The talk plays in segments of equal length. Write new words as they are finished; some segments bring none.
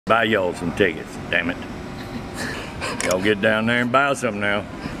Buy y'all some tickets, damn it. Y'all get down there and buy some now.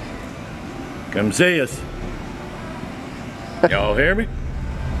 Come see us. Y'all hear me?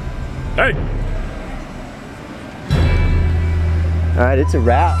 Hey! Alright, it's a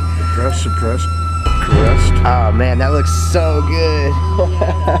wrap. Suppressed, caressed. Oh man, that looks so good.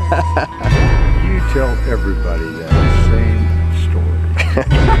 You tell everybody that same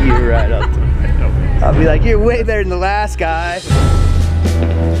story. You're right up to I'll be like, you're way better than the last guy.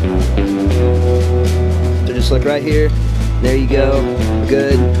 So just look right here. There you go.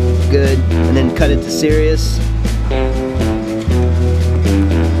 Good, good. And then cut it to serious.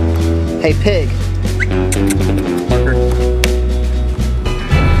 Hey pig. Marker.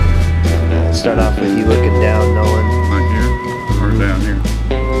 Start off with you looking down, Nolan. Right here or down here?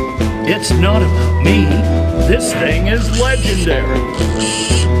 It's not about me. This thing is legendary.